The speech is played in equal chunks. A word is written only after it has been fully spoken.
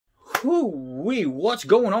Whoo-wee, what's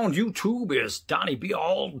going on YouTube? It's Donnie B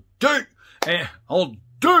all day.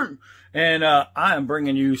 And I am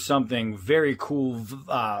bringing you something very cool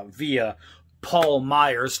via Paul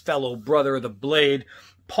Myers, fellow brother of the Blade.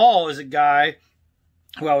 Paul is a guy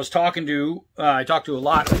who I was talking to. I talked to a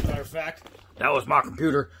lot, as a matter of fact. That was my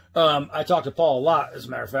computer. I talked to Paul a lot, as a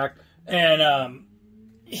matter of fact. And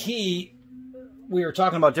we were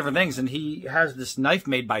talking about different things, and he has this knife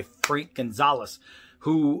made by Frank Gonzalez,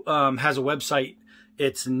 who has a website.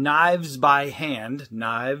 It's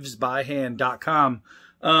knivesbyhand.com,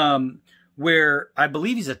 where I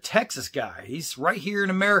believe he's a Texas guy. He's right here in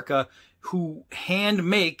America who hand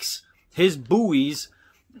makes his Bowies.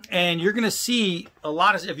 And you're going to see a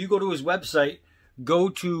lot of, if you go to his website,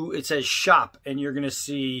 it says shop, and you're going to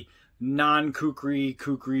see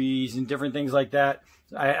kukris and different things like that.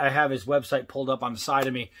 I have his website pulled up on the side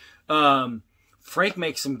of me. Frank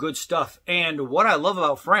makes some good stuff. And what I love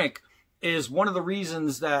about Frank is one of the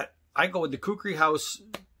reasons that I go with the Kukri House.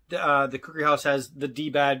 The Kukri House has the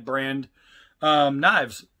D-Bad brand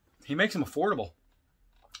knives. He makes them affordable.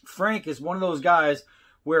 Frank is one of those guys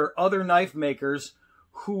where other knife makers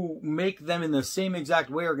who make them in the same exact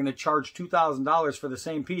way are going to charge $2,000 for the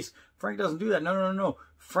same piece. Frank doesn't do that. No.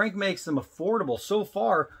 Frank makes them affordable. So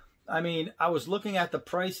far, I mean, I was looking at the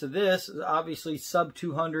price of this, obviously sub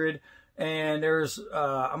 200, and there's,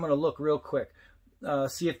 I'm going to look real quick,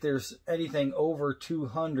 see if there's anything over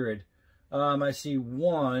 200. I see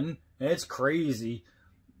one, and it's crazy.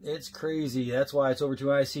 It's crazy. That's why it's over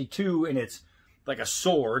 200. I see two, and it's like a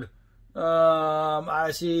sword.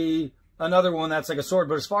 I see another one that's like a sword.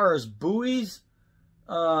 But as far as buoys,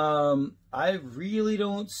 I really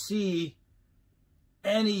don't see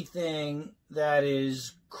anything that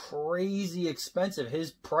is crazy expensive.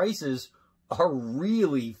 His prices are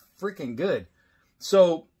really freaking good.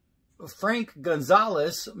 So Frank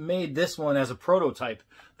Gonzalez made this one as a prototype.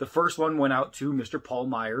 The first one went out to Mr. Paul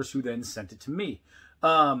Myers, who then sent it to me.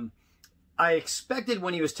 I expected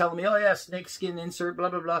when he was telling me, oh yeah, snakeskin insert, blah,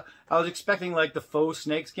 blah, blah. I was expecting like the faux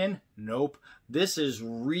snakeskin. Nope. This is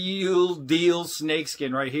real deal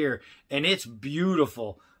snakeskin right here. And it's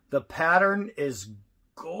beautiful. The pattern is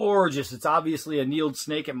gorgeous. It's obviously a needled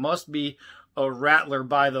snake. It must be a rattler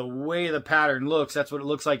by the way the pattern looks. That's what it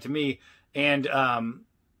looks like to me. And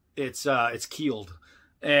it's keeled.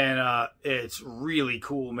 And it's really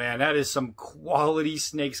cool, man. That is some quality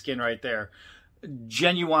snakeskin right there.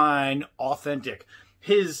 Genuine, authentic.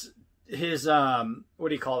 His what do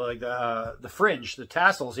you call it? Like the fringe, the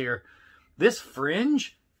tassels here. This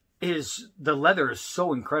fringe the leather is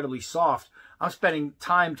so incredibly soft. I'm spending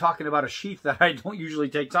time talking about a sheath that I don't usually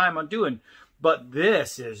take time on doing, but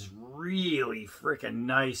this is really freaking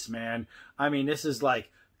nice, man. I mean, this is like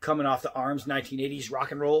coming off the arms, 1980s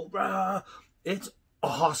rock and roll. It's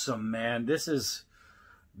awesome, man. This is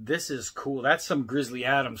cool. That's some Grizzly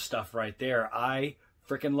Adams stuff right there. I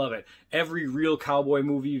freaking love it. Every real cowboy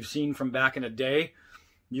movie you've seen from back in the day,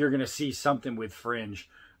 you're going to see something with fringe.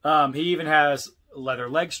 He even has a leather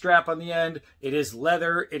leg strap on the end. It is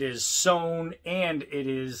leather. It is sewn, and it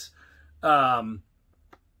is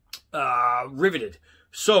riveted.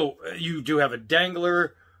 So you do have a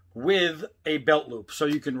dangler with a belt loop. So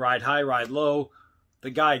you can ride high, ride low. The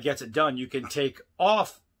guy gets it done. You can take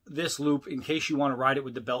off this loop in case you want to ride it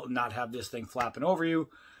with the belt and not have this thing flapping over you.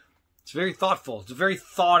 It's very thoughtful. It's a very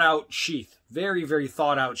thought out sheath. Very, very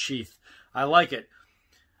thought out sheath. I like it.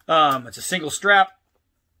 It's a single strap.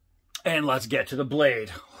 And let's get to the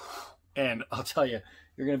blade. And I'll tell you,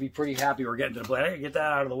 you're going to be pretty happy we're getting to the blade. I got to get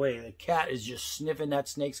that out of the way. The cat is just sniffing that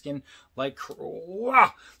snakeskin like,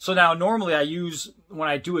 wow. So now normally when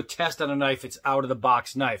I do a test on a knife, it's out of the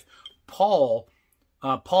box knife. Paul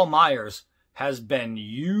Myers has been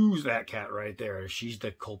used, that cat right there, she's the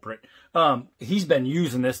culprit. He's been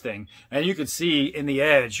using this thing, and you can see in the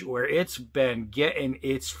edge where it's been getting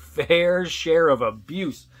its fair share of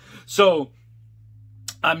abuse. So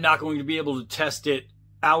I'm not going to be able to test it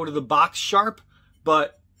out of the box sharp,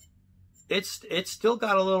 but it's still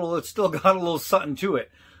got a little something to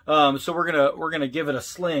it. So we're gonna give it a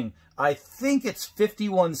sling. I think it's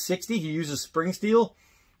 5160. He uses spring steel,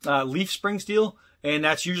 leaf spring steel. And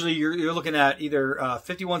that's usually, you're looking at either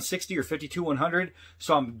 5160 or 52100.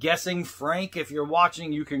 So I'm guessing, Frank, if you're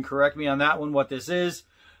watching, you can correct me on that one, what this is.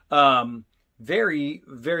 Very,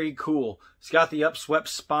 very cool. He's got the upswept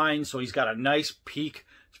spine, so he's got a nice peak.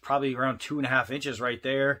 It's probably around 2.5 inches right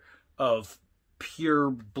there of pure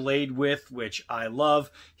blade width, which I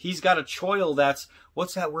love. He's got a choil that's,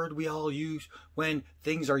 what's that word we all use when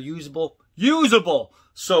things are usable? Usable!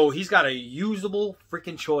 So he's got a usable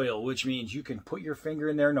freaking choil, which means you can put your finger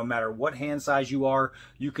in there no matter what hand size you are.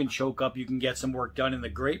 You can choke up, you can get some work done. And the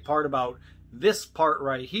great part about this part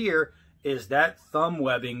right here is that thumb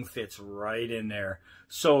webbing fits right in there.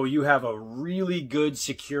 So you have a really good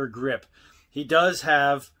secure grip. He does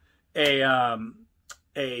have a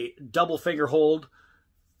double finger hold.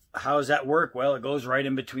 How does that work? Well, it goes right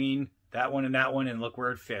in between that one, and look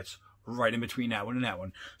where it fits. Right in between that one and that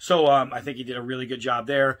one. So I think he did a really good job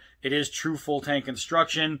there. It is true full tank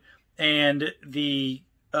construction, and the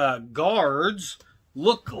guards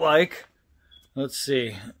look like, let's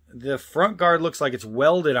see, the front guard looks like it's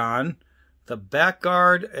welded on. The back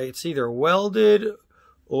guard, it's either welded,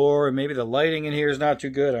 or maybe the lighting in here is not too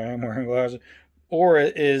good. I am wearing glasses. Or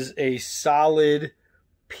it is a solid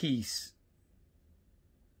piece.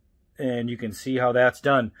 And you can see how that's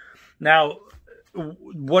done. Now,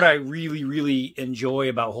 what I really, really enjoy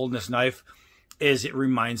about holding this knife is it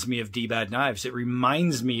reminds me of D-Bad knives. It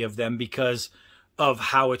reminds me of them because of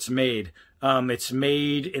how it's made. It's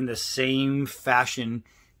made in the same fashion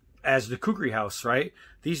as the Kukri House, right?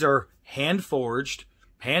 These are hand-forged,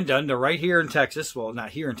 hand-done. They're right here in Texas. Well, not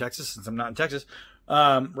here in Texas, since I'm not in Texas.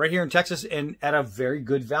 Right here in Texas, and at a very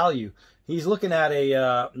good value. He's looking at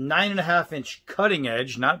a 9.5-inch cutting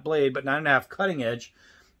edge, not blade, but 9.5 cutting edge,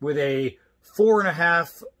 with a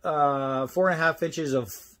 4.5 inches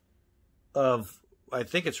of I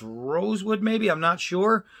think it's rosewood, maybe, I'm not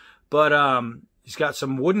sure, but he's got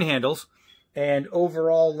some wooden handles, and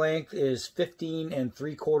overall length is 15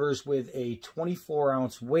 3/4 with a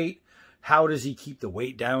 24-ounce weight. How does he keep the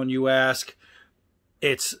weight down, you ask?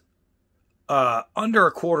 It's under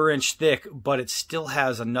a 1/4 inch thick, but it still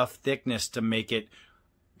has enough thickness to make it,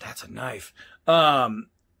 that's a knife.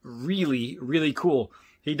 Really, really cool.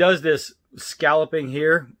 He does this scalloping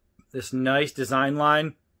here, this nice design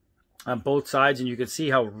line on both sides, and you can see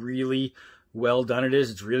how really well done it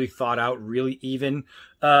is. It's really thought out, really even.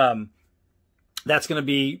 That's going to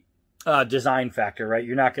be design factor, right?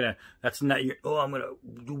 You're not going to, that's not your, oh, I'm going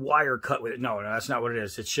to wire cut with it. No, that's not what it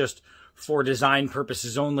is. It's just for design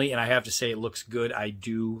purposes only, and I have to say it looks good. I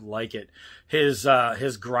do like it. His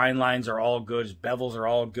grind lines are all good. His bevels are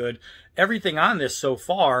all good. Everything on this so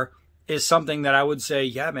far is something that I would say,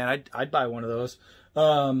 yeah, man, I'd buy one of those.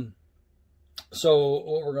 So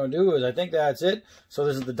what we're going to do is, I think that's it. So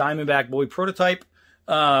this is the Diamondback Bowie prototype,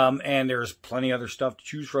 and there's plenty other stuff to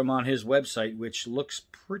choose from on his website, which looks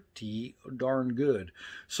pretty darn good.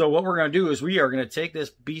 So what we're going to do is we are going to take this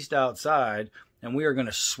beast outside, and we are going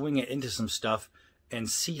to swing it into some stuff and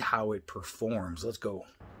see how it performs. Let's go.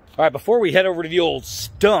 All right, before we head over to the old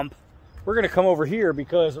stump, we're going to come over here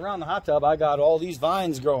because around the hot tub, I got all these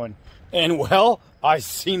vines growing. And, well, I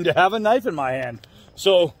seem to have a knife in my hand.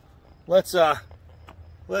 So let's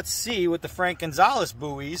see what the Frank Gonzalez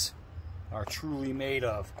buoys are truly made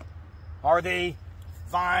of. Are they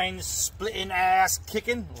vines splitting, ass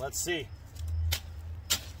kicking? Let's see.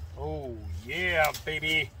 Oh, yeah,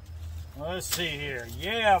 baby. Let's see here.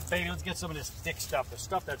 Yeah, baby, let's get some of this thick stuff, the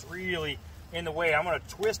stuff that's really in the way. I'm going to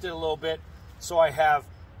twist it a little bit so I have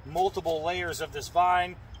multiple layers of this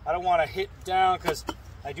vine. I don't want to hit down because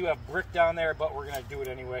I do have brick down there, but we're going to do it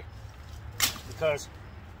anyway because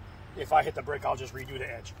if I hit the brick, I'll just redo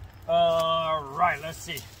the edge. All right, let's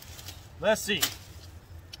see. Let's see.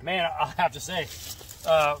 Man, I'll have to say,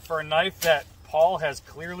 for a knife that Paul has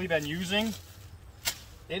clearly been using,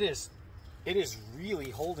 it is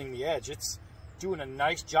really holding the edge. It's doing a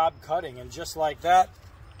nice job cutting, and just like that,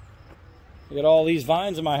 I got all these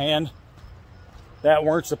vines in my hand that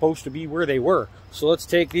weren't supposed to be where they were. So let's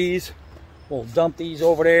take these, we'll dump these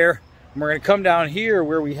over there, and we're going to come down here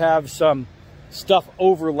where we have some stuff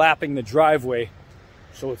overlapping the driveway.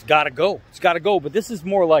 So it's got to go. It's got to go. But this is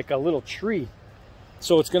more like a little tree.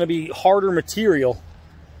 So it's going to be harder material.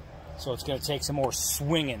 So it's going to take some more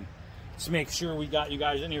swinging. Let's make sure we got you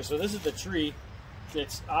guys in here. So this is the tree.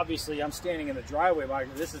 It's obviously, I'm standing in the driveway.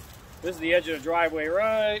 This is the edge of the driveway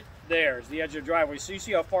right there. Is the edge of the driveway. So you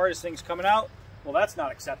see how far this thing's coming out? Well, that's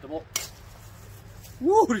not acceptable.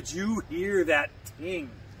 Woo, did you hear that ting?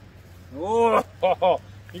 Oh,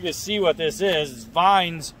 you can see what this is. It's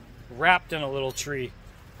vines wrapped in a little tree,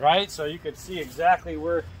 right? So you can see exactly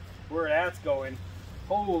where that's going.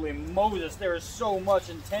 Holy Moses, there is so much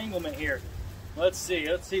entanglement here. Let's see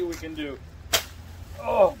what we can do.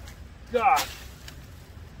 Oh, God.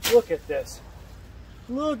 Look at this.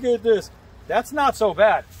 Look at this. That's not so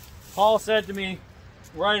bad. Paul said to me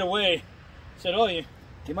right away, said, oh, you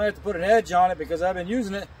might have to put an edge on it because I've been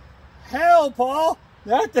using it. hell, Paul?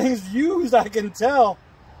 That thing's used, I can tell.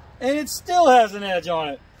 And it still has an edge on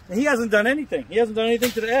it. And he hasn't done anything. He hasn't done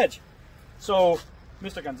anything to the edge. So,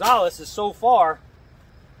 Mr. Gonzalez is so far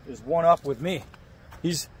is one up with me.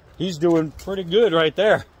 He's doing pretty good right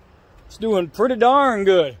there. He's doing pretty darn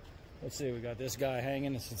good. Let's see, we got this guy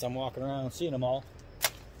hanging since I'm walking around seeing them all.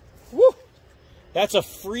 Woo! That's a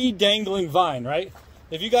free dangling vine, right?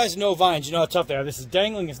 If you guys know vines, you know how tough they are. This is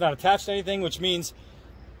dangling, it's not attached to anything, which means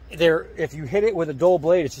if you hit it with a dull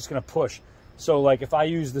blade, it's just gonna push. So like if I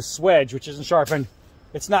use the swedge, which isn't sharpened,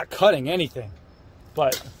 it's not cutting anything.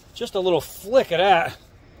 But just a little flick of that,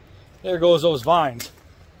 there goes those vines.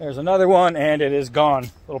 There's another one, and it is gone.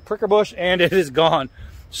 Little pricker bush, and it is gone.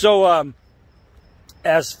 So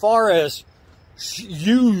as far as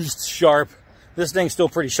used sharp, this thing's still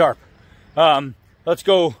pretty sharp. Let's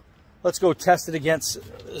go test it against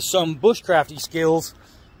some bushcrafty skills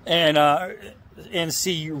and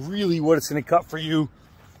see really what it's going to cut for you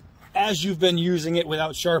as you've been using it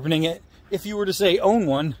without sharpening it. If you were to say own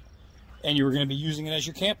one and you were going to be using it as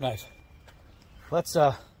your camp knife.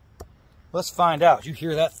 Let's find out. You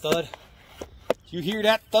hear that thud? You hear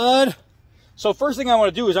that thud? So first thing I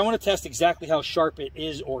want to do is I want to test exactly how sharp it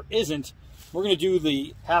is or isn't. We're going to do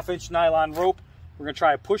the 1/2-inch nylon rope. We're going to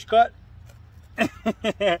try a push cut.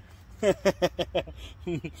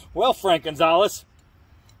 Well, Frank Gonzalez,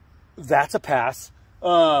 that's a pass.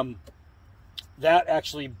 That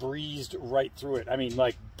actually breezed right through it. I mean,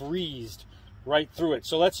 like breezed right through it.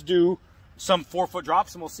 So let's do some 4-foot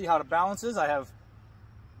drops and we'll see how the balance is. I have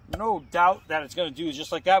no doubt that it's going to do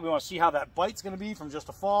just like that. We want to see how that bite's going to be from just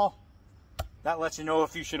a fall. That lets you know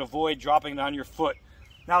if you should avoid dropping it on your foot.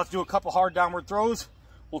 Now let's do a couple hard downward throws.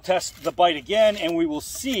 We'll test the bite again and we will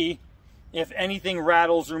see if anything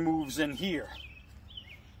rattles or moves in here.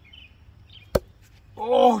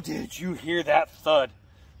 Oh, did you hear that thud?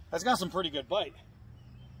 That's got some pretty good bite.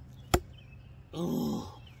 Ooh,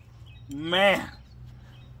 man.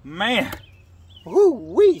 Man.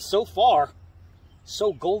 Woo-wee, so far.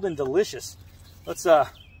 So golden delicious. Let's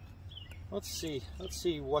see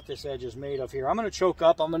what this edge is made of here. I'm going to choke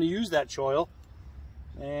up. I'm going to use that choil.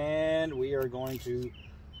 And we are going to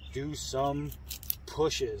do some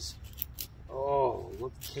pushes. Oh,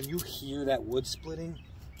 look, can you hear that wood splitting?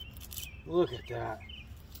 Look at that.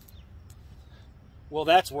 Well,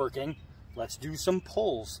 that's working. Let's do some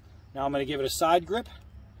pulls. Now I'm going to give it a side grip.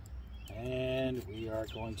 And we are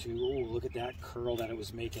going to, oh, look at that curl that it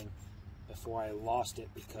was making before I lost it,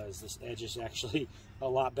 because this edge is actually a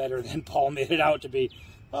lot better than Paul made it out to be.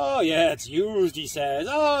 Oh, yeah, it's used, he says.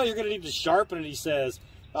 Oh, you're going to need to sharpen it, he says.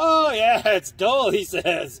 Oh, yeah, it's dull, he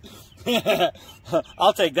says.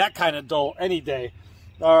 I'll take that kind of dull any day.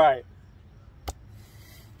 All right.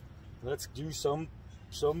 Let's do some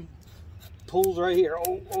pulls right here.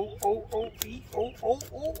 Oh.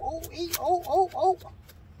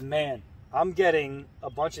 Man, I'm getting a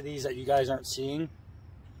bunch of these that you guys aren't seeing.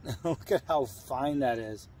 Look at how fine that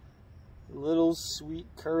is. Little sweet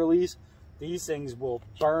curlies. These things will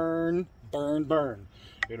burn in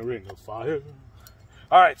a ring of fire.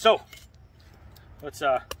 All right, so let's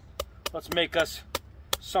make us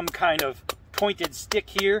some kind of pointed stick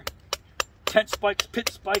here. Tent spikes, pit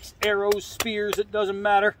spikes, arrows, spears, it doesn't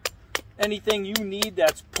matter. Anything you need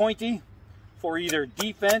that's pointy for either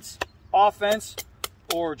defense, offense,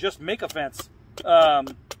 or just make a fence.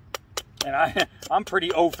 And I'm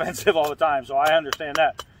pretty offensive all the time, so I understand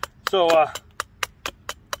that. So,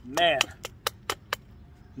 man,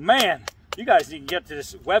 you guys need to get to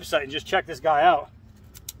this website and just check this guy out.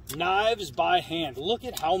 Knives by Hand. Look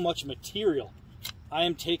at how much material I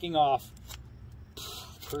am taking off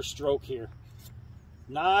per stroke here.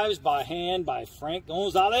 Knives by Hand by Frank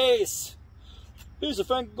Gonzalez. Here's a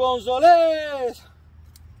Frank Gonzalez.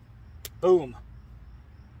 Boom.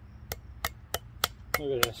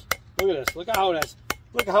 Look at this. Look at this. Look at how it is.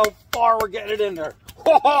 Look at how far we're getting it in there.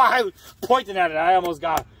 Oh, I was pointing at it. I almost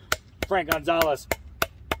got Frank Gonzalez.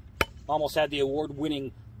 Almost had the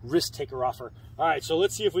award-winning risk taker offer. All right, so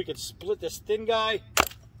let's see if we can split this thin guy.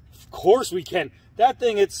 Of course we can. That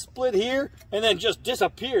thing had split here and then just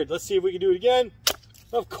disappeared. Let's see if we can do it again.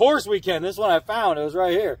 Of course we can. This one I found. It was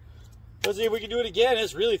right here. Let's see if we can do it again.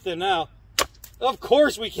 It's really thin now. Of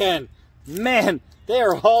course we can. Man, they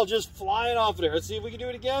are all just flying off of there. Let's see if we can do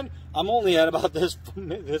it again. I'm only at about this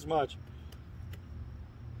much.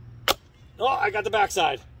 Oh, I got the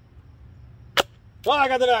backside. Oh, I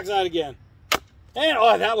got the backside again. And,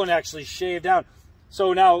 oh, that one actually shaved down.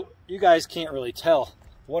 So now you guys can't really tell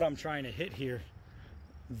what I'm trying to hit here.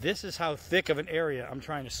 This is how thick of an area I'm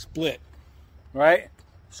trying to split, right?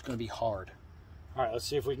 It's going to be hard. All right, let's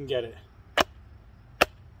see if we can get it.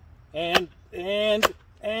 And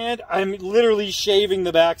I'm literally shaving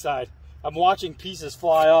the backside. I'm watching pieces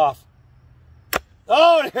fly off.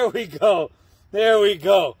 Oh, there we go. There we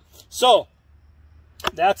go. So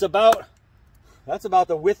that's about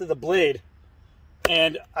the width of the blade.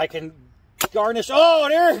 And I can garnish. Oh,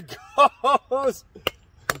 there it goes.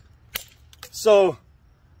 So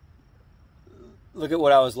look at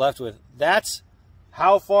what I was left with. That's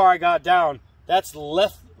how far I got down. That's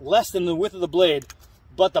less than the width of the blade.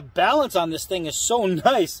 But the balance on this thing is so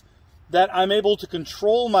nice that I'm able to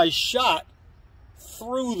control my shot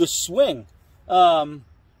through the swing.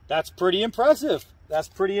 That's pretty impressive. That's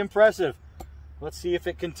pretty impressive. Let's see if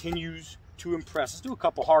it continues to impress. Let's do a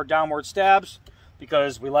couple hard downward stabs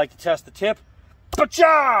because we like to test the tip.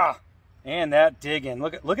 Pacha! And that dig in.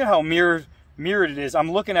 Look at how mirrored it is.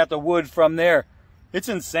 I'm looking at the wood from there. It's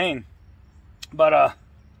insane. But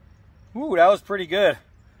ooh, that was pretty good.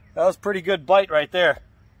 That was a pretty good bite right there.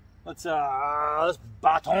 Let's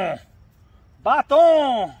baton.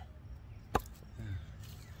 Baton!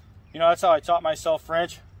 You know, that's how I taught myself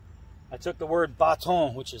French. I took the word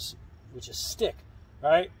baton, which is stick,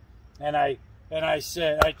 right? And I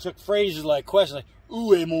said, I took phrases like questions like,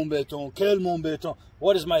 où est mon béton? Quel mon béton?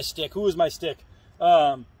 What is my stick? Who is my stick?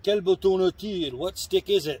 Quel bâton a-t-il? What stick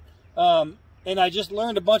is it? And I just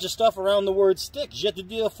learned a bunch of stuff around the word stick. Je te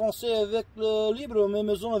dis français avec le livre, mais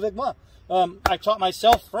maison avec moi. I taught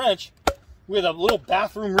myself French with a little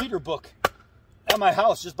bathroom reader book at my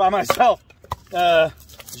house, just by myself.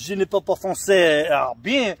 Je ne parle pas français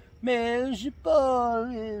bien, mais je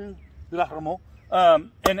parle rarement.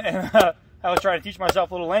 And I was trying to teach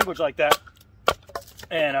myself a little language like that.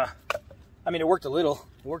 And, I mean, it worked a little.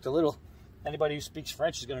 It worked a little. Anybody who speaks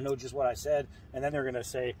French is going to know just what I said. And then they're going to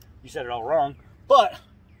say, you said it all wrong. But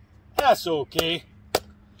that's okay.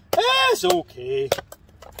 That's okay.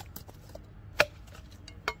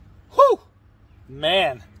 Whew.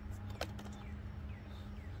 Man.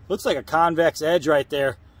 Looks like a convex edge right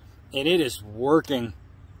there. And it is working.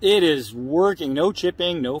 It is working. No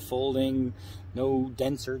chipping, no folding, no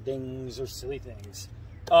denser things or silly things.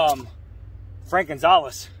 Frank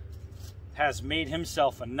Gonzalez has made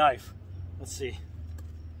himself a knife. Let's see.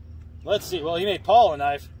 Let's see. Well, he made Paul a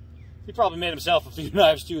knife. He probably made himself a few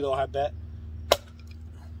knives too, though, I bet.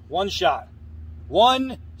 One shot.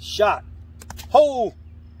 One shot.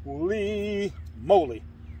 Holy moly.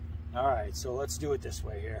 All right, so let's do it this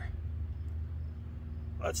way here.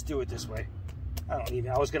 Let's do it this way. I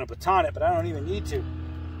was going to baton it, but I don't even need to.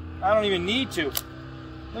 I don't even need to.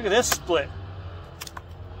 Look at this split.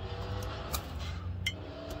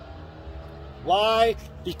 Why?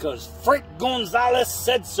 Because Frank Gonzalez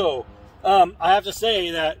said so. I have to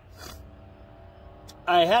say that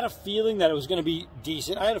I had a feeling that it was going to be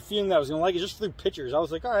decent. I had a feeling that I was going to like it just through pictures. I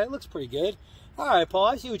was like, all right, it looks pretty good. All right, Paul,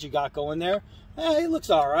 I see what you got going there. Hey, it looks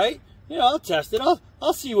all right. You know, I'll test it.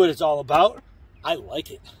 I'll see what it's all about. I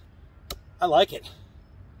like it. I like it.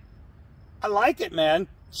 I like it, man.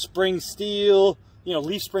 Spring steel, you know,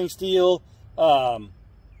 leaf spring steel. And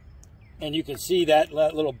you can see that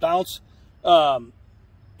little bounce.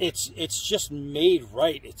 It's just made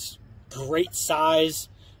right. It's great size,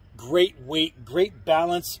 great weight, great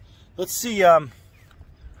balance. Let's see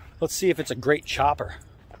if it's a great chopper.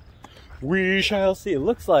 We shall see. It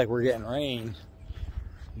looks like we're getting rain,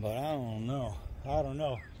 but I don't know. I don't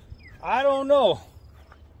know. I don't know.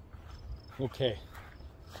 Okay,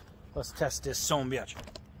 let's test this son bitch.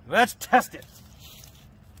 Let's test it.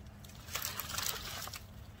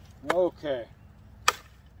 Okay.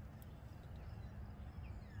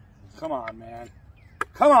 Come on, man.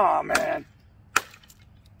 Come on, man.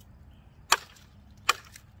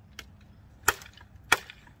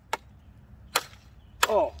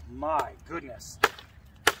 Oh, my goodness.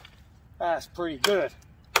 That's pretty good.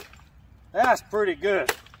 That's pretty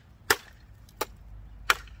good.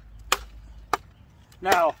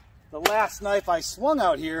 Now, the last knife I swung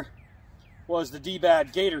out here was the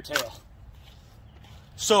D-Bad Gator Tail.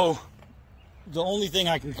 So, the only thing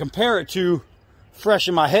I can compare it to fresh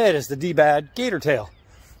in my head is the D-Bad Gator Tail.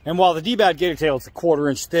 And while the D-Bad Gator Tail is a 1/4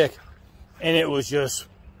 inch thick, and it was just,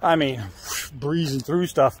 I mean, breezing through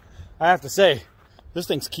stuff, I have to say, this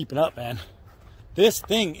thing's keeping up, man. This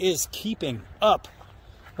thing is keeping up.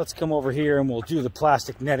 Let's come over here and we'll do the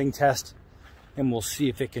plastic netting test, and we'll see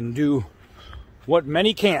if it can do what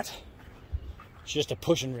many can't. It's just a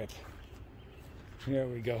push and rip. There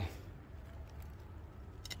we go.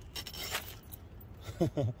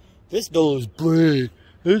 This dull is blade.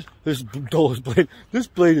 This dull is blade. This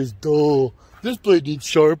blade is dull. This blade needs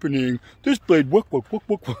sharpening. This blade, I'm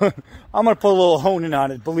gonna put a little honing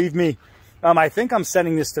on it. Believe me. I think I'm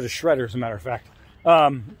sending this to the shredder, as a matter of fact.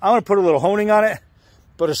 I'm going to put a little honing on it,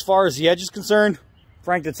 but as far as the edge is concerned,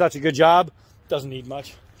 Frank did such a good job. Doesn't need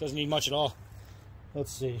much. Doesn't need much at all.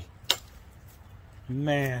 Let's see.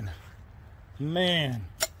 Man.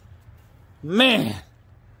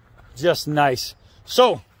 Just nice.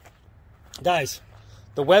 So, guys,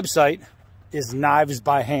 the website is Knives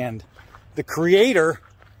by Hand. The creator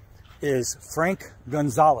is Frank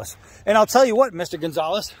Gonzalez. And I'll tell you what, Mr.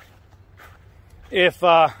 Gonzalez, if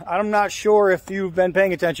I'm not sure if you've been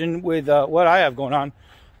paying attention with what I have going on,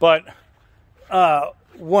 but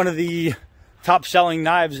one of the top-selling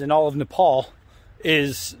knives in all of Nepal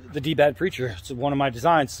is the D-Bad Preacher. It's one of my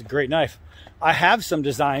designs. It's a great knife. I have some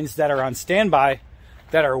designs that are on standby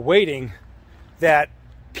that are waiting that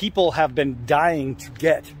people have been dying to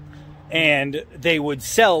get, and they would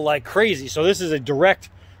sell like crazy. So this is a direct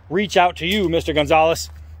reach out to you, Mr.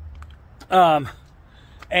 Gonzalez.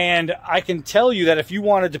 And I can tell you that if you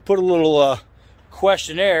wanted to put a little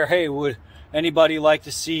questionnaire, hey, would anybody like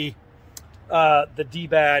to see the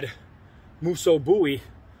D-Bad Muso Bowie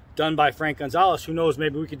done by Frank Gonzalez? Who knows,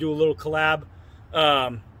 maybe we could do a little collab.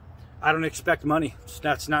 I don't expect money.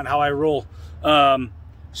 That's not how I roll.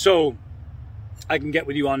 So I can get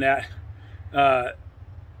with you on that.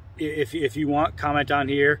 If you want, comment on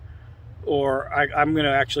here, or I'm going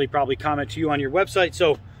to actually probably comment to you on your website.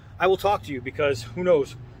 So I will talk to you, because who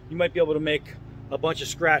knows, you might be able to make a bunch of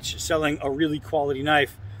scratch selling a really quality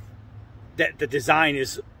knife that the design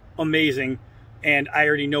is amazing, and I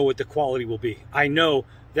already know what the quality will be. I know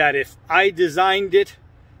that if I designed it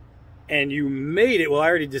and you made it, well, I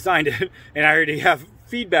already designed it and I already have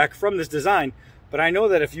feedback from this design, but I know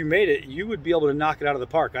that if you made it, you would be able to knock it out of the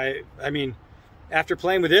park. I mean, after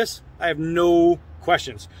playing with this, I have no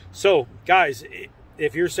questions. So guys,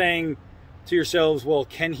 if you're saying to yourselves, well,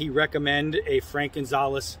 can he recommend a Frank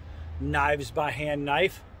Gonzalez Knives by Hand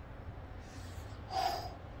knife?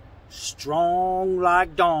 Strong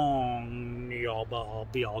like dong, I'll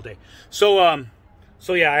be all day. So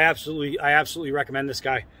yeah, I absolutely recommend this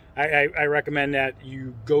guy. I recommend that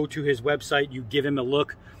you go to his website, you give him a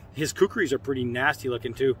look. His kukris are pretty nasty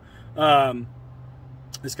looking too.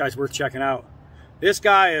 This guy's worth checking out. This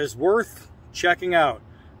guy is worth checking out.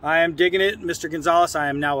 I am digging it, Mr. Gonzalez. I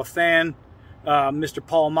am now a fan. Mr.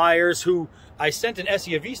 Paul Myers, who I sent an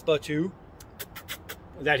Essie Avispa to,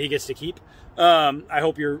 that he gets to keep. I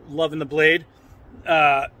hope you're loving the blade.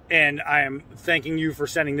 And I am thanking you for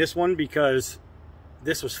sending this one, because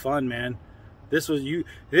this was fun, man. This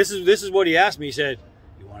is what he asked me. He said,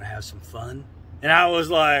 "You want to have some fun?" And I was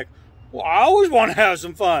like, well, I always want to have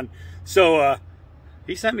some fun. So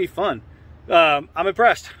he sent me fun. I'm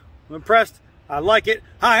impressed. I like it.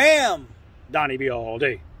 I am Donnie B all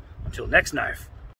day. Until next knife.